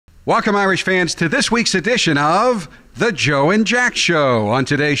Welcome, Irish fans, to this week's edition of The Joe and Jack Show. On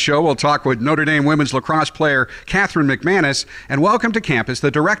today's show, we'll talk with Notre Dame women's lacrosse player Catherine McManus, and welcome to campus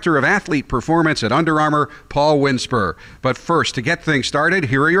the Director of Athlete Performance at Under Armour, Paul Winspur. But first, to get things started,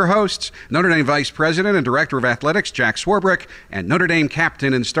 here are your hosts, Notre Dame Vice President and Director of Athletics Jack Swarbrick, and Notre Dame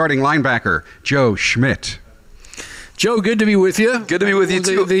Captain and starting linebacker Joe Schmidt. Joe, good to be with you. Good to be with you,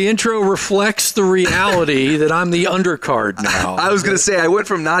 too. The intro reflects the reality that I'm the undercard now. I was going to say, I went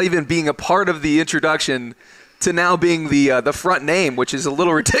from not even being a part of the introduction to now being the front name, which is a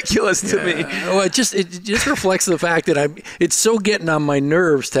little ridiculous to me. Well, it just reflects the fact that it's so getting on my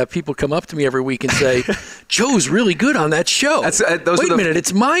nerves to have people come up to me every week and say, Joe's really good on that show. Wait a minute,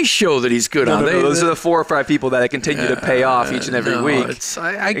 it's my show that he's good on. Those are the 4 or 5 people that I continue to pay off each and every week,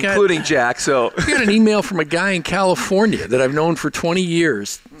 including Jack. So I got an email from a guy in California that I've known for 20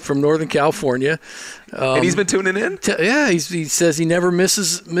 years from Northern California. And he's been tuning in? He says he never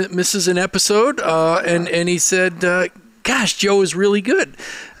misses an episode, and he said, gosh, Joe is really good.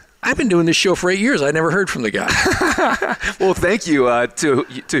 I've been doing this show for 8 years. I never heard from the guy. Well, thank you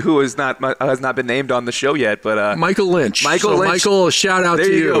to who has not been named on the show yet, but Michael Lynch. Lynch. Michael, shout out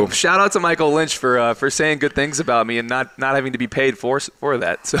to you. Shout out to Michael Lynch for saying good things about me and not having to be paid for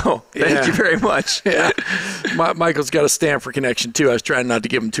that. So thank you very much. Yeah. Michael's got a Stanford connection too. I was trying not to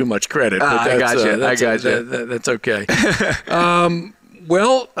give him too much credit. But I got you. That's okay.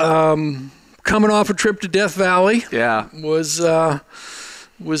 Coming off a trip to Death Valley,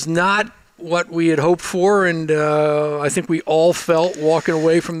 was not what we had hoped for, and I think we all felt walking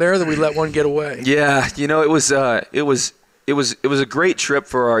away from there that we let one get away. Yeah, it was a great trip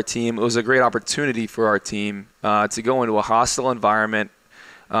for our team. It was a great opportunity for our team to go into a hostile environment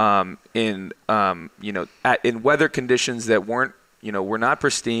in weather conditions that were not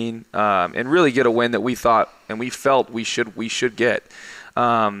pristine, and really get a win that we thought and we felt we should get.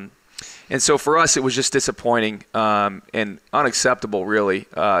 And so for us, it was just disappointing and unacceptable, really,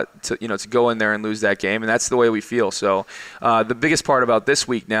 to go in there and lose that game. And that's the way we feel. So the biggest part about this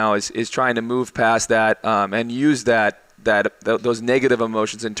week now is trying to move past that and use those negative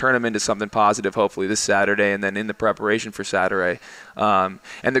emotions and turn them into something positive, hopefully this Saturday and then in the preparation for Saturday. And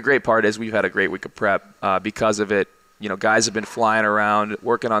the great part is we've had a great week of prep because of it. Guys have been flying around,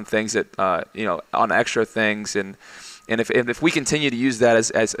 working on things on extra things, and if we continue to use that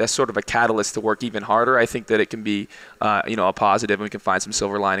as sort of a catalyst to work even harder, I think that it can be a positive, and we can find some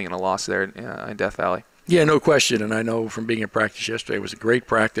silver lining in a loss there in Death Valley. Yeah, no question. And I know from being in practice yesterday, it was a great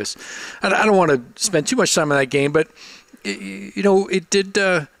practice. I don't want to spend too much time on that game, but it did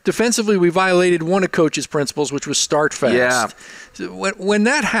defensively. We violated one of Coach's principles, which was start fast. Yeah. So when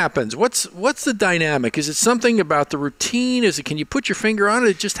that happens, what's the dynamic? Is it something about the routine? Can you put your finger on it?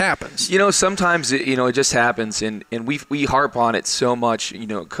 It just happens. Sometimes it just happens, and we harp on it so much.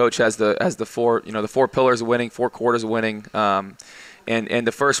 Coach has the four pillars of winning, 4 quarters of winning. And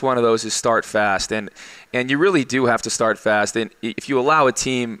the first one of those is start fast. And you really do have to start fast. And if you allow a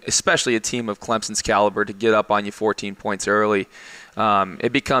team, especially a team of Clemson's caliber, to get up on you 14 points early,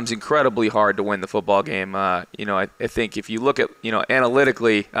 it becomes incredibly hard to win the football game. I think if you look at,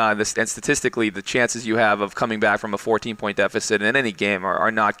 analytically and statistically, the chances you have of coming back from a 14-point deficit in any game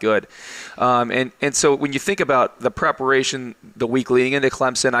are not good. And so when you think about the preparation the week leading into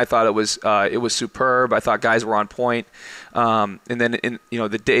Clemson, I thought it was superb. I thought guys were on point. And then in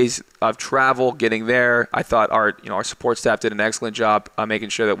the days of travel, getting there, I thought our support staff did an excellent job making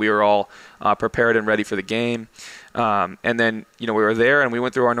sure that we were all prepared and ready for the game. And then we were there and we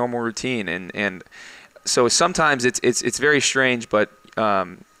went through our normal routine, and so sometimes it's very strange, but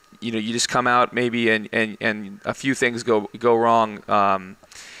you just come out maybe and a few things go wrong.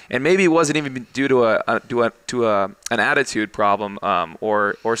 And maybe it wasn't even due to an attitude problem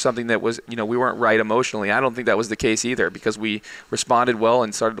or something that was we weren't right emotionally. I don't think that was the case either, because we responded well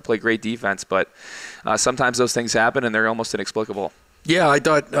and started to play great defense. But sometimes those things happen and they're almost inexplicable. Yeah, I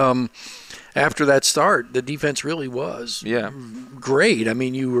thought after that start, the defense really was great. I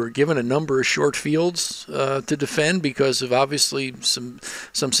mean, you were given a number of short fields to defend because of obviously some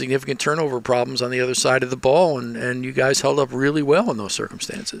significant turnover problems on the other side of the ball, and you guys held up really well in those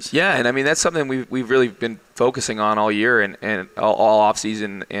circumstances. Yeah, and I mean that's something we've really been focusing on all year and all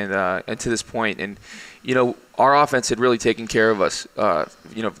offseason and to this point. And our offense had really taken care of us,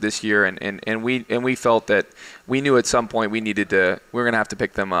 this year, and we felt that we knew at some point we were going to have to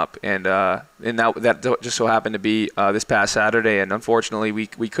pick them up, and that just so happened to be this past Saturday, and unfortunately we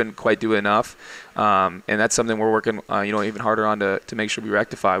couldn't quite do enough, and that's something we're working even harder on to make sure we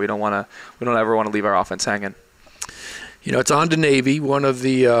rectify. We don't ever want to leave our offense hanging. It's on to Navy, one of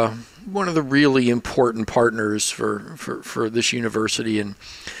the really important partners for this university, and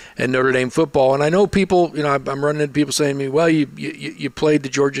Notre Dame football. And I know people, I'm running into people saying to me, well, you played the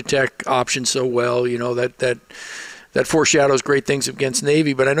Georgia Tech option so well, that foreshadows great things against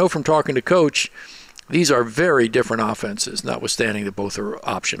Navy. But I know from talking to Coach, these are very different offenses, notwithstanding that both are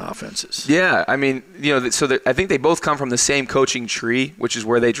option offenses. Yeah, I mean, I think they both come from the same coaching tree, which is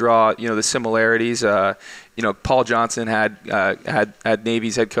where they draw, the similarities. Paul Johnson had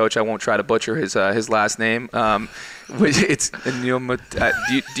Navy's head coach. I won't try to butcher his last name. It's do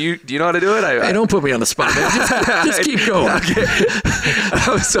you know how to do it? Hey, don't put me on the spot. Just keep going. Okay.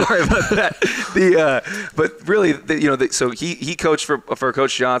 I'm sorry about that. But really, so he coached for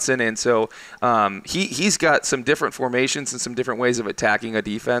Coach Johnson, and so he's got some different formations and some different ways of attacking a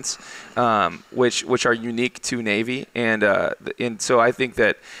defense, which are unique to Navy, and so I think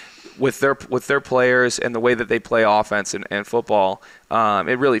that with their players and the way that they play offense and football,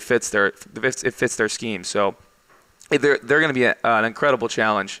 it really fits their scheme. So they're going to be an incredible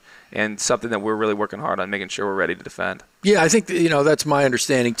challenge and something that we're really working hard on making sure we're ready to defend. Yeah, I think that's my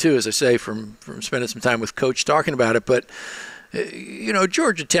understanding too, as I say, from spending some time with Coach talking about it. But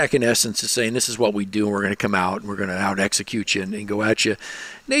Georgia Tech in essence is saying this is what we do, and we're going to come out and we're going to out execute you and go at you.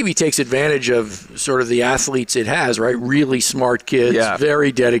 Navy takes advantage of sort of the athletes it has, right? Really smart kids,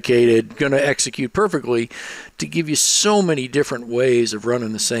 very dedicated, going to execute perfectly, to give you so many different ways of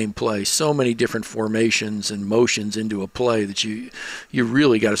running the same play, so many different formations and motions into a play that you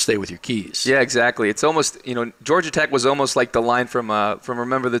really got to stay with your keys. Yeah, exactly. It's almost, Georgia Tech was almost like the line from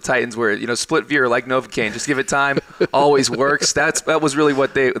Remember the Titans, where split veer like Novocaine, just give it time, always works. That was really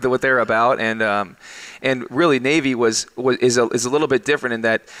what they're about, and really Navy is a little bit different in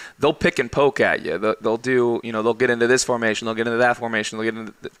that they'll pick and poke at you. They'll do, they'll get into this formation, they'll get into that formation, they'll get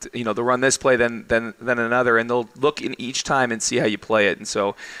into, they'll run this play, then another, and they'll look in each time and see how you play it. And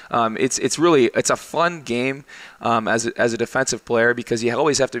so it's a fun game as a defensive player, because you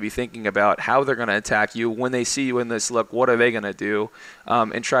always have to be thinking about how they're going to attack you when they see you in this look. What are they going to do?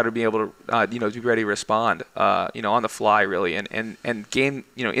 And try to be able to be ready to respond on the fly, really. And game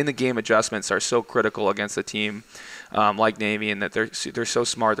in the game adjustments are so critical against a team like Navy, and that they're so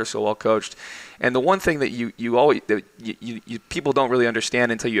smart, they're so well coached. And the one thing that you always people don't really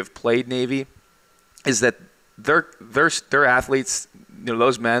understand until you have played Navy is that their athletes,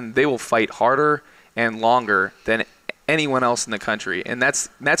 those men, they will fight harder and longer than anyone else in the country, and that's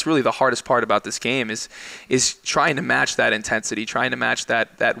really the hardest part about this game is trying to match that intensity, trying to match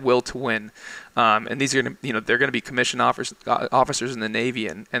that will to win. And these are they're going to be commissioned officers in the Navy,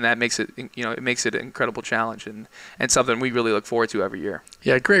 and that makes it it makes it an incredible challenge and something we really look forward to every year.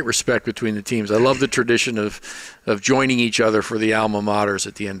 Yeah, great respect between the teams. I love the tradition of joining each other for the alma maters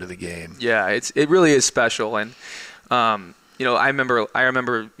at the end of the game. Yeah, it really is special, and I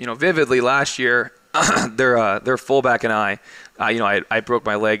remember vividly last year. Their fullback and I broke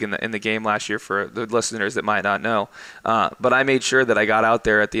my leg in the game last year, for the listeners that might not know. But I made sure that I got out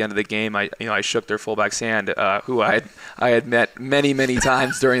there at the end of the game. I shook their fullback's hand, who I had met many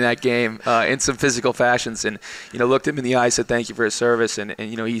times during that game in some physical fashions, and looked him in the eye, said thank you for his service, and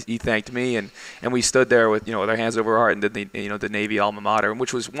he thanked me, and we stood there with our hands over our heart and did the Navy alma mater,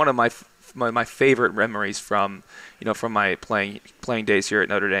 which was one of my favorite memories from my playing days here at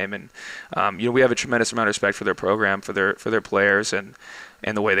Notre Dame. And we have a tremendous amount of respect for their program, for their players, and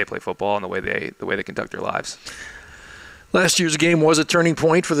the way they play football and the way they conduct their lives. Last year's game was a turning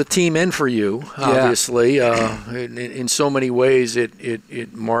point for the team and for you, obviously. In so many ways,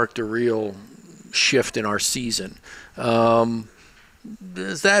 it marked a real shift in our season.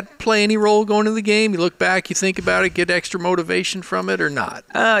 Does that play any role going into the game? You look back, you think about it, get extra motivation from it, or not?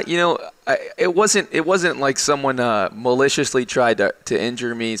 It wasn't like someone maliciously tried to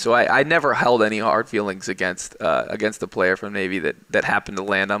injure me, so I never held any hard feelings against the player from Navy that happened to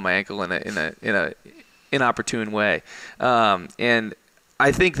land on my ankle in a inopportune way, and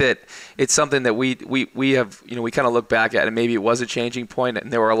I think that it's something that we have, we kind of look back at, and maybe it was a changing point,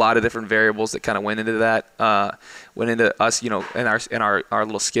 and there were a lot of different variables that kind of went into that, went into us, in our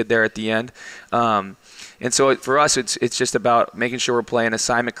little skid there at the end. And so for us, it's just about making sure we're playing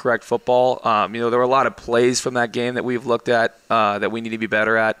assignment correct football. There were a lot of plays from that game that we've looked at that we need to be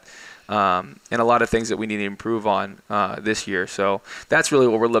better at. And a lot of things that we need to improve on this year. So that's really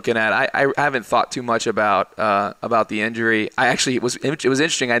what we're looking at. I haven't thought too much about the injury. It was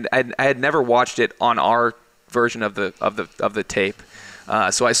interesting. I had never watched it on our version of the tape.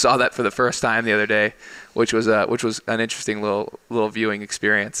 So I saw that for the first time the other day, which was an interesting little viewing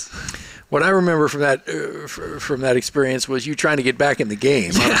experience. What I remember from that experience was you trying to get back in the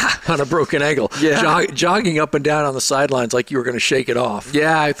game on a broken ankle, jogging up and down on the sidelines like you were going to shake it off.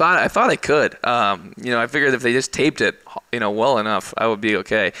 Yeah, I thought I could. I figured if they just taped it well enough, I would be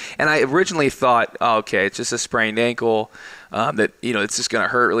okay. And I originally thought, oh, okay, it's just a sprained ankle, that it's just going to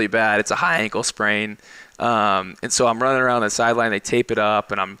hurt really bad. It's a high ankle sprain. And so I'm running around the sideline. They tape it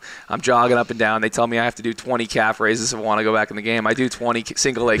up, and I'm jogging up and down. They tell me I have to do 20 calf raises if I want to go back in the game. I do 20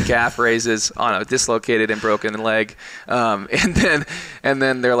 single leg calf raises on a dislocated and broken leg. And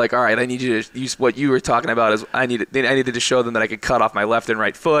then they're like, all right, I need you to use what you were talking about. Is I needed to show them that I could cut off my left and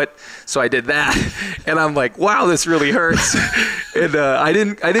right foot. So I did that, and I'm like, wow, this really hurts. And I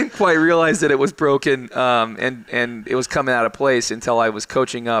didn't quite realize that it was broken, and it was coming out of place until I was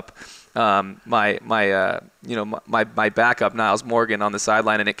coaching up my backup Niles Morgan on the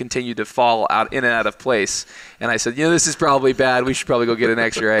sideline, and it continued to fall out in and out of place. And I said, this is probably bad. We should probably go get an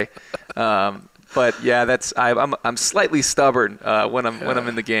X-ray. But yeah, I'm slightly stubborn when I'm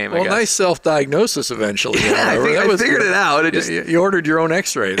in the game. Well, nice self-diagnosis eventually. Yeah, I figured it out. You ordered your own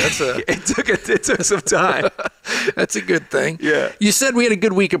X-ray. It took some time. That's a good thing. Yeah. You said we had a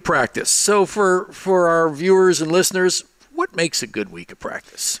good week of practice. So for our viewers and listeners, what makes a good week of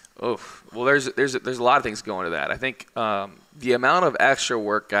practice? Oh, well, there's a lot of things going to that. I think the amount of extra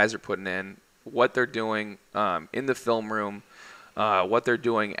work guys are putting in, what they're doing in the film room, what they're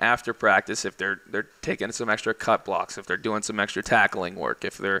doing after practice, if they're taking some extra cut blocks, if they're doing some extra tackling work,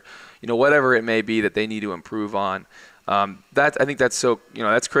 if they're whatever it may be that they need to improve on. I think that's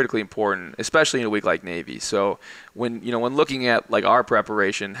that's critically important, especially in a week like Navy. So when looking at like our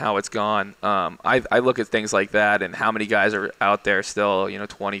preparation, how it's gone, I look at things like that and how many guys are out there still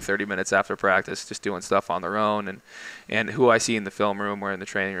 20, 30 minutes after practice just doing stuff on their own, and who I see in the film room or in the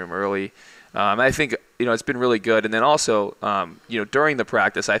training room early. I think it's been really good, and then also during the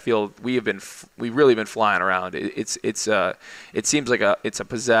practice, I feel we've really been flying around. It seems like it's a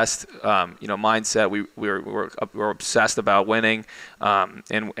possessed mindset. We're obsessed about winning,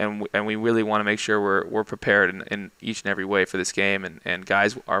 and we really want to make sure we're prepared in each and every way for this game, and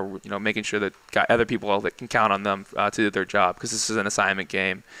guys are making sure that other people that can count on them to do their job, because this is an assignment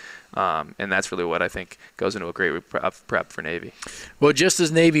game. And that's really what I think goes into a great prep for Navy. Well, just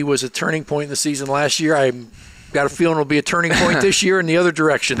as Navy was a turning point in the season last year, I've got a feeling it'll be a turning point this year in the other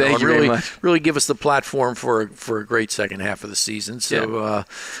direction. Thank you very much. Really give us the platform for a great second half of the season. So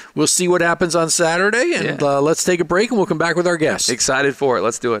we'll see what happens on Saturday, and let's take a break, and we'll come back with our guests. Excited for it.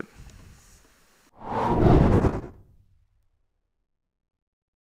 Let's do it.